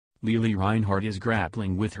Lili Reinhart is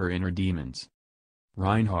grappling with her inner demons.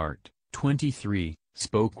 Reinhart, 23,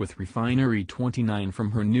 spoke with Refinery29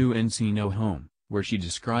 from her new Encino home, where she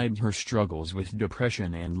described her struggles with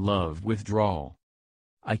depression and love withdrawal.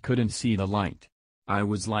 "I couldn't see the light. I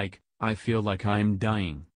was like, I feel like I'm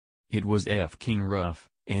dying. It was f***ing rough,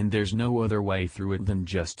 and there's no other way through it than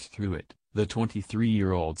just through it," the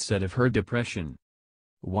 23-year-old said of her depression.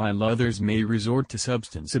 While others may resort to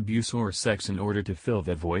substance abuse or sex in order to fill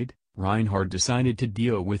that void, Reinhart decided to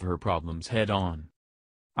deal with her problems head-on.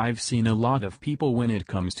 "I've seen a lot of people when it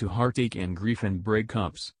comes to heartache and grief and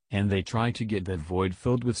breakups, and they try to get that void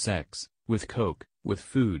filled with sex, with coke, with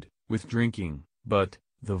food, with drinking, but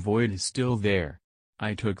the void is still there.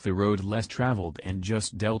 I took the road less traveled and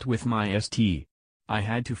just dealt with my st. I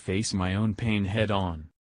had to face my own pain head-on."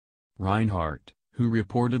 Reinhart, who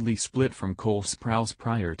reportedly split from Cole Sprouse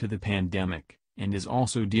prior to the pandemic, and is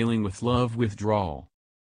also dealing with love withdrawal.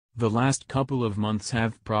 "The last couple of months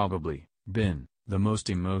have probably been the most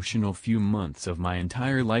emotional few months of my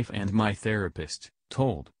entire life, and my therapist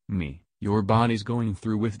told me, 'Your body's going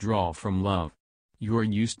through withdrawal from love. You're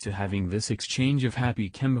used to having this exchange of happy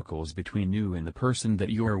chemicals between you and the person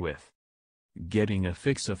that you're with.'" Getting a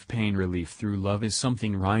fix of pain relief through love is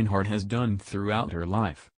something Reinhart has done throughout her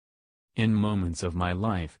life. "In moments of my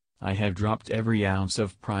life, I have dropped every ounce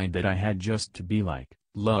of pride that I had just to be like,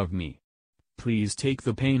 'Love me. Please take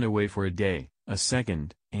the pain away for a day, a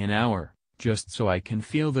second, an hour, just so I can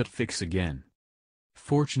feel that fix again.'"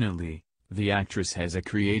 Fortunately, the actress has a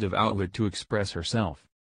creative outlet to express herself.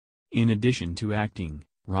 In addition to acting,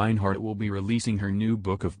 Reinhart will be releasing her new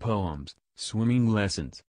book of poems, Swimming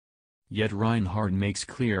Lessons. Yet Reinhart makes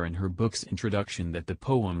clear in her book's introduction that the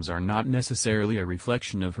poems are not necessarily a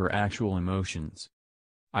reflection of her actual emotions.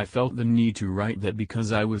 "I felt the need to write that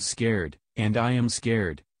because I was scared, and I am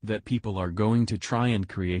scared, that people are going to try and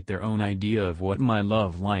create their own idea of what my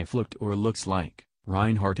love life looked or looks like,"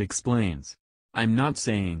 Reinhart explains. "I'm not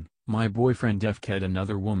saying, my boyfriend f***ed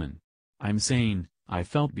another woman. I'm saying, I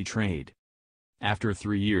felt betrayed." After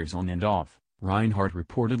 3 years on and off, Reinhart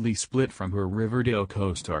reportedly split from her Riverdale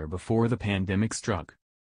co-star before the pandemic struck.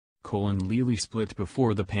 Cole and Lili split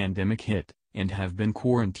before the pandemic hit, and have been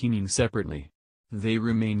quarantining separately. They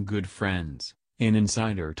remain good friends, an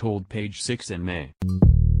insider told Page 6 in May.